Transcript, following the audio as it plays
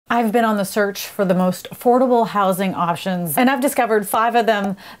I've been on the search for the most affordable housing options, and I've discovered 5 of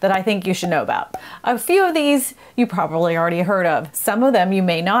them that I think you should know about. A few of these you probably already heard of. Some of them you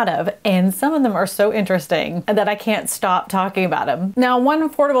may not have, and some of them are so interesting that I can't stop talking about them. Now, one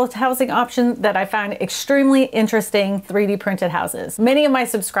affordable housing option that I find extremely interesting, 3D printed houses. Many of my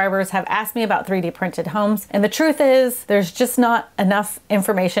subscribers have asked me about 3D printed homes, and the truth is there's just not enough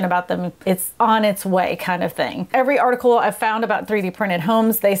information about them. It's on its way kind of thing. Every article I've found about 3D printed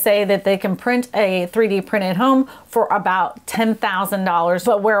homes, they say that they can print a 3D printed home for about $10,000,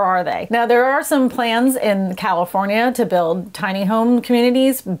 but where are they? Now, there are some plans in California to build tiny home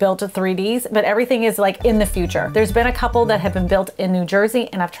communities built to 3Ds, but everything is like in the future. There's been a couple that have been built in New Jersey,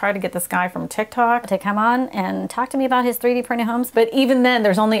 and I've tried to get this guy from TikTok to come on and talk to me about his 3D printed homes, but even then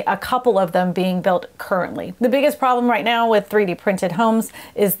there's only a couple of them being built currently. The biggest problem right now with 3D printed homes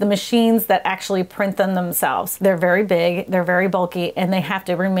is the machines that actually print them themselves. They're very big, they're very bulky, and they have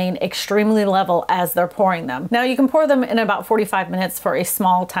to remain extremely level as they're pouring them. Now, you can pour them in about 45 minutes for a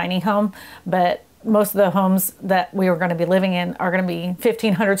small tiny home, but most of the homes that we are going to be living in are going to be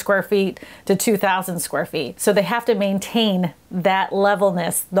 1,500 square feet to 2,000 square feet. So they have to maintain that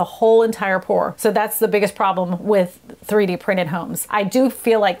levelness the whole entire pour. So that's the biggest problem with 3D printed homes. I do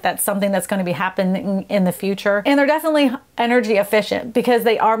feel like that's something that's going to be happening in the future. And they're definitely energy efficient because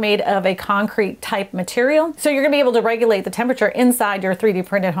they are made of a concrete type material. So you're going to be able to regulate the temperature inside your 3D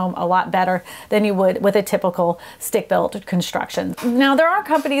printed home a lot better than you would with a typical stick-built construction. Now, there are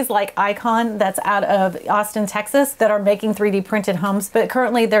companies like Icon that's out of Austin, Texas that are making 3D printed homes, but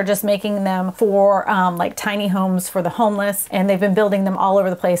currently they're just making them for like tiny homes for the homeless, and they've been building them all over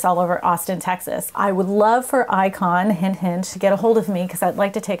the place, all over Austin, Texas. I would love for Icon, hint hint, to get a hold of me because I'd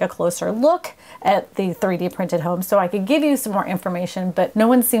like to take a closer look at the 3D printed home so I could give you some more information, but no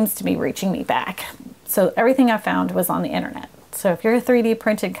one seems to be reaching me back. So everything I found was on the internet. So if you're a 3D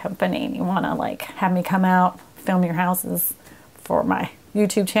printed company and you want to like have me come out, film your houses for my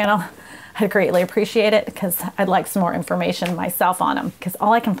YouTube channel, I'd greatly appreciate it because I'd like some more information myself on them, because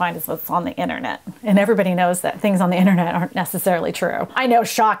all I can find is what's on the internet. And everybody knows that things on the internet aren't necessarily true. I know,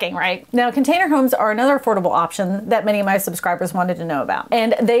 shocking, right? Now, container homes are another affordable option that many of my subscribers wanted to know about.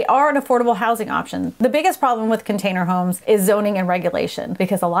 And they are an affordable housing option. The biggest problem with container homes is zoning and regulation,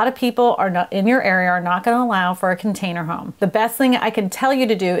 because a lot of people are not in your area are not going to allow for a container home. The best thing I can tell you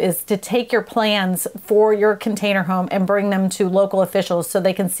to do is to take your plans for your container home and bring them to local officials so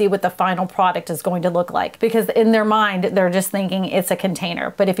they can see what the final product is going to look like, because in their mind they're just thinking it's a container.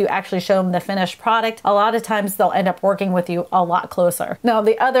 But if you actually show them the finished product, a lot of times they'll end up working with you a lot closer. Now,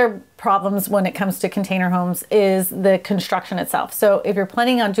 the other problems when it comes to container homes is the construction itself. So if you're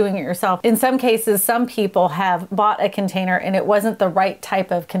planning on doing it yourself, in some cases some people have bought a container and it wasn't the right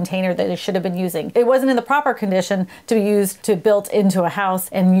type of container that it should have been using. It wasn't in the proper condition to be used to built into a house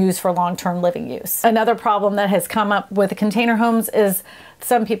and used for long-term living use. Another problem that has come up with container homes is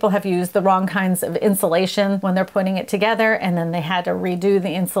some people have used the wrong kinds of insulation when they're putting it together, and then they had to redo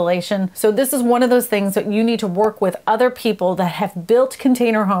the insulation. So this is one of those things that you need to work with other people that have built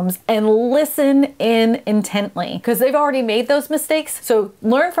container homes and listen in intently, because they've already made those mistakes. So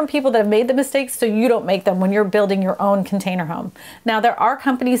learn from people that have made the mistakes so you don't make them when you're building your own container home. Now, there are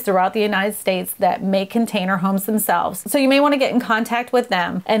companies throughout the United States that make container homes themselves. So you may want to get in contact with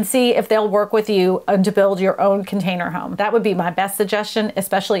them and see if they'll work with you to build your own container home. That would be my best suggestion,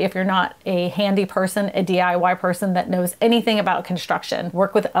 especially if you're not a handy person, a DIY person that knows anything about construction.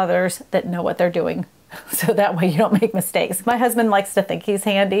 Work with others that know what they're doing, so that way you don't make mistakes. My husband likes to think he's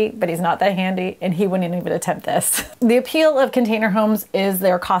handy, but he's not that handy, and he wouldn't even attempt this. The appeal of container homes is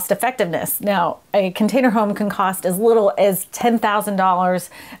their cost effectiveness. Now, a container home can cost as little as $10,000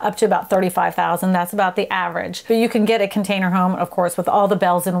 up to about $35,000. That's about the average. But you can get a container home, of course, with all the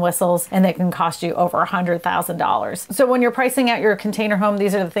bells and whistles, and they can cost you over $100,000. So when you're pricing out your container home,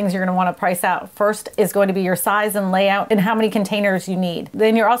 these are the things you're going to want to price out. First is going to be your size and layout and how many containers you need.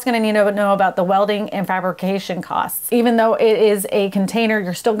 Then you're also going to need to know about the welding and fabrication costs. Even though it is a container,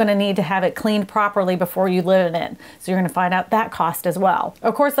 you're still going to need to have it cleaned properly before you live in it. So you're going to find out that cost as well.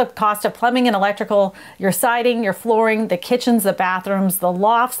 Of course, the cost of plumbing and electrical, your siding, your flooring, the kitchens, the bathrooms, the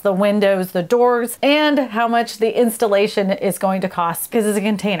lofts, the windows, the doors, and how much the installation is going to cost, because it's a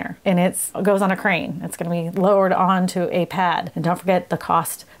container and it goes on a crane. It's going to be lowered onto a pad. And don't forget the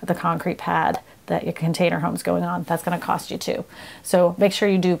cost of the concrete pad that your container home's going on. That's going to cost you too. So make sure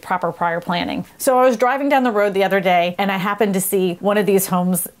you do proper prior planning. So I was driving down the road the other day and I happened to see one of these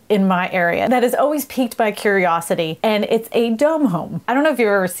homes in my area that has always piqued my curiosity, and it's a dome home. I don't know if you've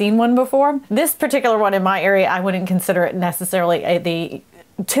ever seen one before. This particular one in my area, I wouldn't consider it necessarily the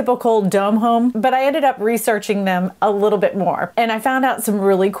typical dome home, but I ended up researching them a little bit more. And I found out some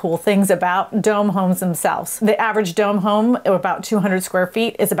really cool things about dome homes themselves. The average dome home, about 200 square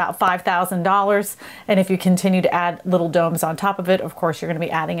feet, is about $5,000. And if you continue to add little domes on top of it, of course, you're going to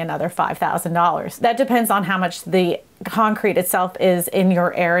be adding another $5,000. That depends on how much the concrete itself is in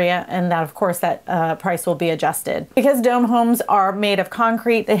your area, and that of course that price will be adjusted. Because dome homes are made of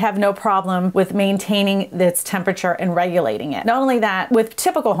concrete, they have no problem with maintaining its temperature and regulating it. Not only that, with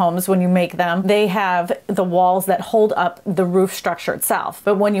typical homes, when you make them, they have the walls that hold up the roof structure itself.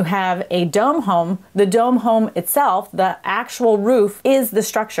 But when you have a dome home, the dome home itself, the actual roof, is the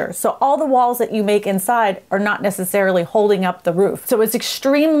structure. So all the walls that you make inside are not necessarily holding up the roof. So it's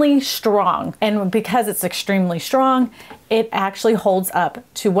extremely strong, and because it's extremely strong, it actually holds up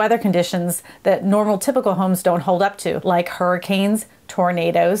to weather conditions that normal typical homes don't hold up to, like hurricanes,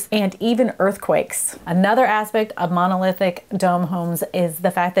 tornadoes, and even earthquakes. Another aspect of monolithic dome homes is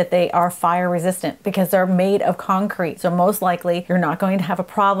the fact that they are fire resistant because they're made of concrete. So most likely you're not going to have a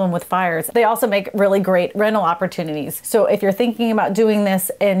problem with fires. They also make really great rental opportunities. So if you're thinking about doing this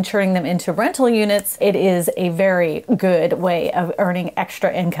and turning them into rental units, it is a very good way of earning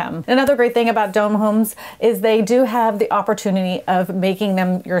extra income. Another great thing about dome homes is they do have the opportunity of making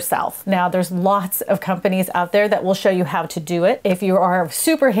them yourself. Now there's lots of companies out there that will show you how to do it. If you are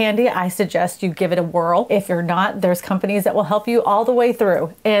super handy, I suggest you give it a whirl. If you're not, there's companies that will help you all the way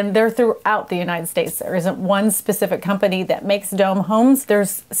through, and they're throughout the United States. There isn't one specific company that makes dome homes.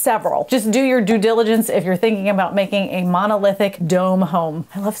 There's several. Just do your due diligence if you're thinking about making a monolithic dome home.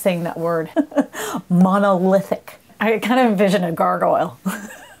 I love saying that word. Monolithic. I kind of envision a gargoyle.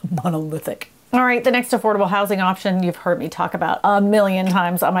 Monolithic. All right, the next affordable housing option you've heard me talk about a million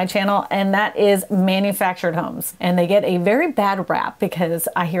times on my channel, and that is manufactured homes. And they get a very bad rap because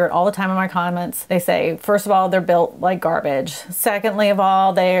I hear it all the time in my comments. They say, first of all, they're built like garbage. Secondly of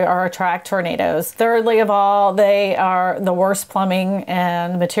all, they attract tornadoes. Thirdly of all, they are the worst plumbing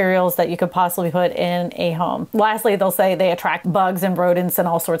and materials that you could possibly put in a home. Lastly, they'll say they attract bugs and rodents and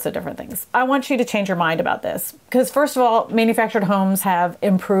all sorts of different things. I want you to change your mind about this because first of all, manufactured homes have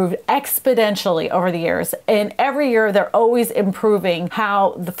improved exponentially over the years, and every year they're always improving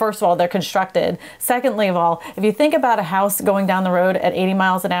how first of all they're constructed. Secondly of all, if you think about a house going down the road at 80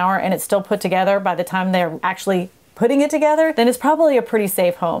 miles an hour and it's still put together by the time they're actually putting it together, then it's probably a pretty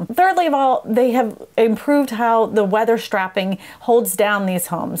safe home. Thirdly of all, they have improved how the weather strapping holds down these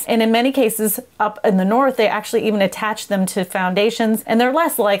homes. And in many cases up in the north, they actually even attach them to foundations, and they're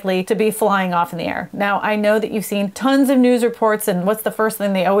less likely to be flying off in the air. Now, I know that you've seen tons of news reports, and what's the first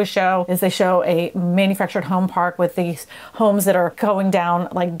thing they always show is they show a manufactured home park with these homes that are going down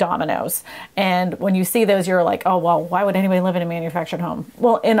like dominoes. And when you see those, you're like, oh, well, why would anybody live in a manufactured home?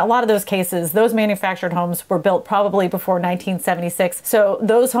 Well, in a lot of those cases, those manufactured homes were built probably before 1976. So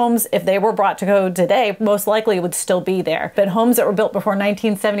those homes, if they were brought to code today, most likely would still be there. But homes that were built before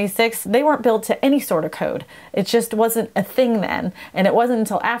 1976, they weren't built to any sort of code. It just wasn't a thing then. And it wasn't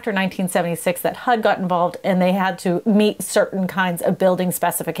until after 1976 that HUD got involved and they had to meet certain kinds of building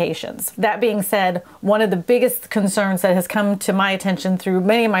specifications. That being said, one of the biggest concerns that has come to my attention through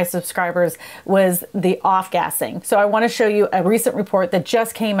many of my subscribers was the off-gassing. So I want to show you a recent report that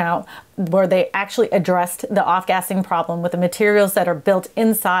just came out where they actually addressed the off-gassing problem with the materials that are built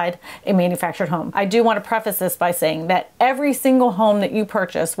inside a manufactured home. I do want to preface this by saying that every single home that you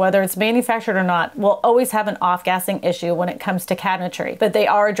purchase, whether it's manufactured or not, will always have an off-gassing issue when it comes to cabinetry, but they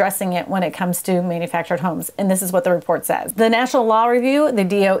are addressing it when it comes to manufactured homes. And this is what the report says. The National Law Review, the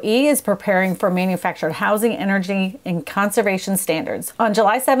DOE, is preparing for manufactured housing, energy, and conservation standards. On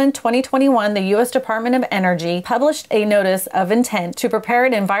July 7, 2021, the U.S. Department of Energy published a notice of intent to prepare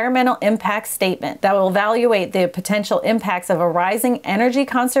an environmental impact statement that will evaluate the potential impacts of a rising energy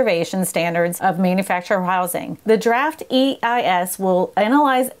conservation standards of manufactured housing. The draft EIS will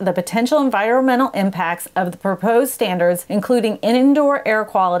analyze the potential environmental impacts of the proposed standards, including indoor air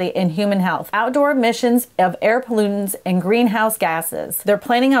quality and human health, outdoor emissions of air pollutants, and greenhouse gases. They're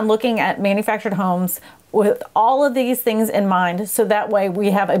planning on looking at manufactured homes with all of these things in mind, so that way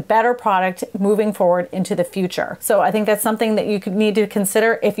we have a better product moving forward into the future. So I think that's something that you could need to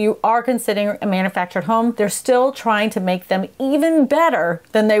consider if you are considering a manufactured home. They're still trying to make them even better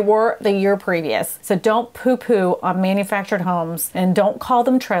than they were the year previous. So don't poo-poo on manufactured homes, and don't call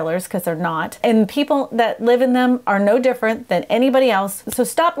them trailers because they're not. And people that live in them are no different than anybody else. So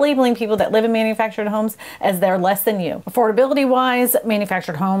stop labeling people that live in manufactured homes as they're less than you. Affordability wise,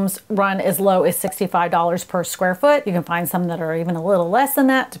 manufactured homes run as low as $65 $200 per square foot. You can find some that are even a little less than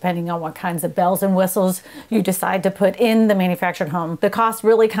that, depending on what kinds of bells and whistles you decide to put in the manufactured home. The cost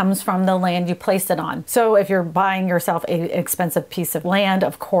really comes from the land you place it on. So if you're buying yourself an expensive piece of land,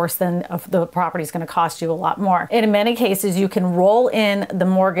 of course, then the property is going to cost you a lot more. And in many cases, you can roll in the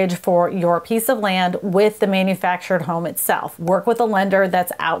mortgage for your piece of land with the manufactured home itself. Work with a lender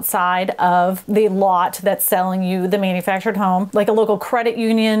that's outside of the lot that's selling you the manufactured home, like a local credit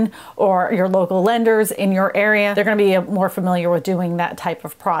union or your local lenders in your area. They're going to be more familiar with doing that type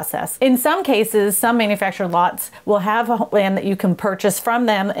of process. In some cases, some manufactured lots will have land that you can purchase from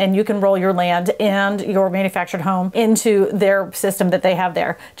them, and you can roll your land and your manufactured home into their system that they have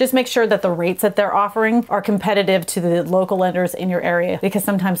there. Just make sure that the rates that they're offering are competitive to the local lenders in your area, because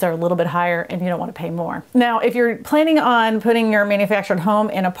sometimes they're a little bit higher and you don't want to pay more. Now, if you're planning on putting your manufactured home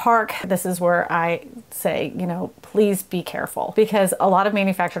in a park, this is where I say, please be careful, because a lot of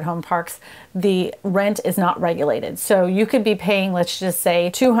manufactured home parks, the rent is not regulated. So you could be paying, let's just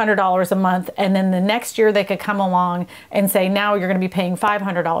say, $200 a month, and then the next year they could come along and say, now you're going to be paying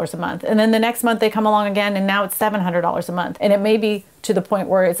 $500 a month. And then the next month they come along again, and now it's $700 a month. And it may be to the point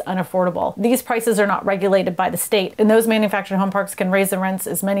where it's unaffordable. These prices are not regulated by the state, and those manufactured home parks can raise the rents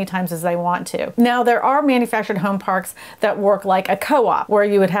as many times as they want to. Now, there are manufactured home parks that work like a co-op, where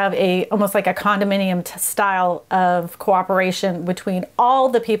you would have almost like a condominium style of cooperation between all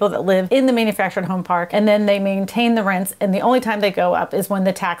the people that live in the manufactured home park, and then they maintain the rents, and the only time they go up is when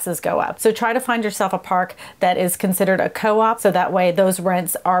the taxes go up. So try to find yourself a park that is considered a co-op, so that way those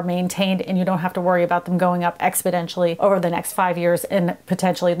rents are maintained and you don't have to worry about them going up exponentially over the next 5 years and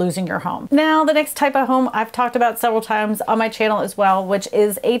potentially losing your home. Now, the next type of home I've talked about several times on my channel as well, which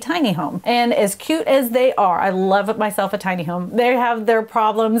is a tiny home. And as cute as they are, I love myself a tiny home. They have their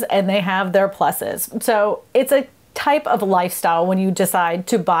problems and they have their pluses. So it's a type of lifestyle when you decide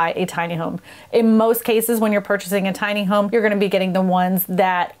to buy a tiny home. In most cases, when you're purchasing a tiny home, you're going to be getting the ones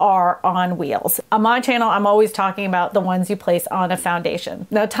that are on wheels. On my channel, I'm always talking about the ones you place on a foundation.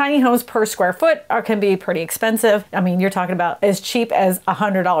 Now, tiny homes per square foot can be pretty expensive. I mean, you're talking about as cheap as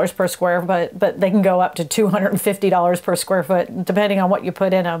 $100 per square, but they can go up to $250 per square foot, depending on what you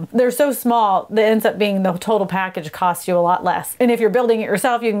put in them. They're so small that ends up being the total package costs you a lot less. And if you're building it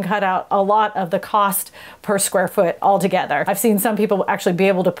yourself, you can cut out a lot of the cost per square foot altogether. I've seen some people actually be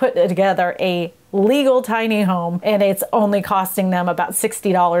able to put together a legal tiny home, and it's only costing them about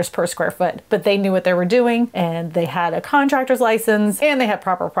 $60 per square foot, but they knew what they were doing, and they had a contractor's license, and they had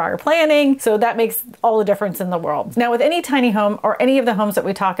proper prior planning. So that makes all the difference in the world. Now, with any tiny home or any of the homes that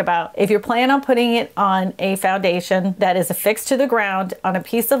we talk about, if you're planning on putting it on a foundation that is affixed to the ground on a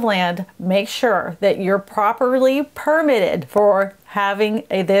piece of land, make sure that you're properly permitted for having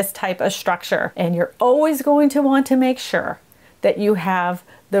this type of structure. And you're always going to want to make sure that you have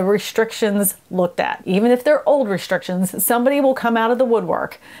the restrictions looked at. Even if they're old restrictions, somebody will come out of the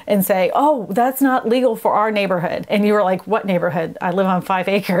woodwork and say, oh, that's not legal for our neighborhood. And you were like, what neighborhood? I live on 5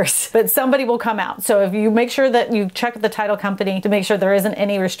 acres. But somebody will come out. So if you make sure that you check with the title company to make sure there isn't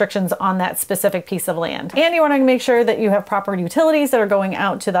any restrictions on that specific piece of land. And you want to make sure that you have proper utilities that are going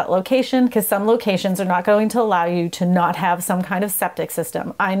out to that location, because some locations are not going to allow you to not have some kind of septic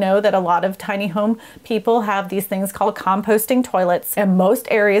system. I know that a lot of tiny home people have these things called composting toilets, and most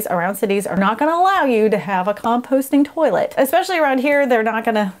areas around cities are not going to allow you to have a composting toilet. Especially around here, they're not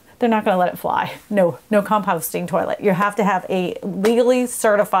going to let it fly. No composting toilet. You have to have a legally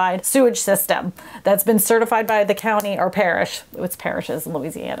certified sewage system that's been certified by the county or parish. It's parishes in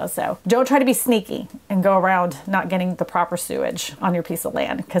Louisiana. So don't try to be sneaky and go around not getting the proper sewage on your piece of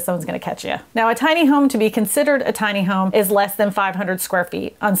land, because someone's going to catch you. Now, a tiny home, to be considered a tiny home, is less than 500 square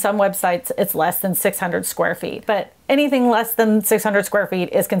feet. On some websites, it's less than 600 square feet. But anything less than 600 square feet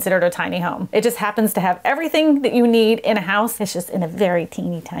is considered a tiny home. It just happens to have everything that you need in a house. It's just in a very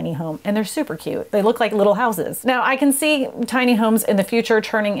teeny tiny home, and they're super cute. They look like little houses. Now, I can see tiny homes in the future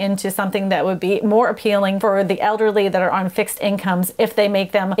turning into something that would be more appealing for the elderly that are on fixed incomes if they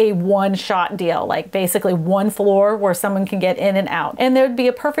make them a one-shot deal, like basically one floor where someone can get in and out. And there would be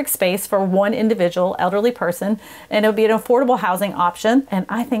a perfect space for one individual elderly person, and it would be an affordable housing option. And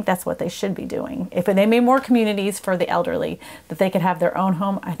I think that's what they should be doing. If they made more communities for the elderly that they could have their own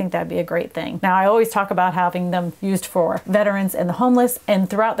home, I think that'd be a great thing. Now, I always talk about having them used for veterans and the homeless, and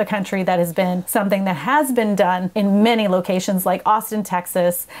throughout the country that has been something that has been done in many locations like Austin,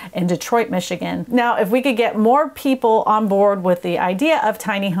 Texas, and Detroit, Michigan. Now, if we could get more people on board with the idea of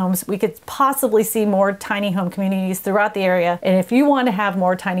tiny homes, we could possibly see more tiny home communities throughout the area. And if you want to have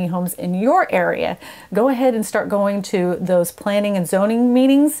more tiny homes in your area, go ahead and start going to those planning and zoning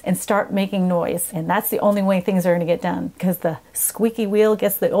meetings and start making noise. And that's the only way things are to get done, because the squeaky wheel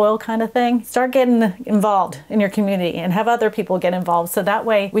gets the oil kind of thing. Start getting involved in your community and have other people get involved, so that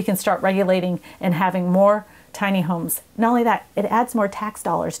way we can start regulating and having more tiny homes. Not only that, it adds more tax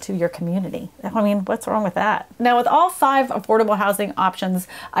dollars to your community. I mean, what's wrong with that? Now, with all 5 affordable housing options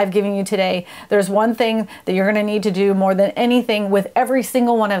I've given you today, there's one thing that you're going to need to do more than anything with every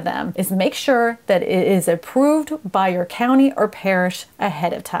single one of them, is make sure that it is approved by your county or parish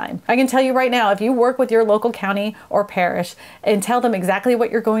ahead of time. I can tell you right now, if you work with your local county or parish and tell them exactly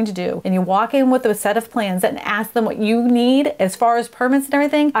what you're going to do, and you walk in with a set of plans and ask them what you need as far as permits and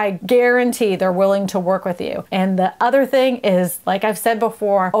everything, I guarantee they're willing to work with you. And the other thing is, like I've said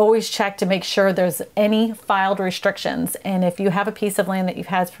before, always check to make sure there's any filed restrictions. And if you have a piece of land that you've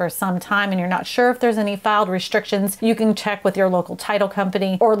had for some time and you're not sure if there's any filed restrictions, you can check with your local title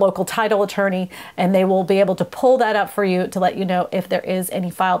company or local title attorney, and they will be able to pull that up for you to let you know if there is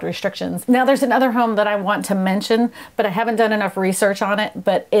any filed restrictions. Now, there's another home that I want to mention, but I haven't done enough research on it,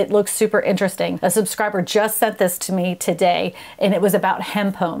 but it looks super interesting. A subscriber just sent this to me today, and it was about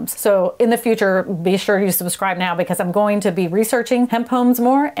hemp homes. So in the future, be sure you subscribe now, because I'm going to be researching hemp homes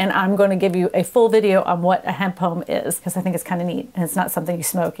more, and I'm going to give you a full video on what a hemp home is, because I think it's kind of neat, and it's not something you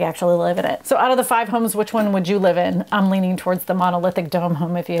smoke, you actually live in it. So out of the 5 homes, which one would you live in? I'm leaning towards the monolithic dome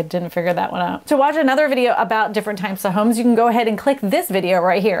home, if you didn't figure that one out. To watch another video about different types of homes, you can go ahead and click this video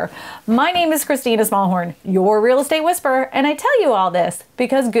right here. My name is Kristina Smallhorn, your real estate whisperer, and I tell you all this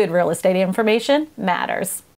because good real estate information matters.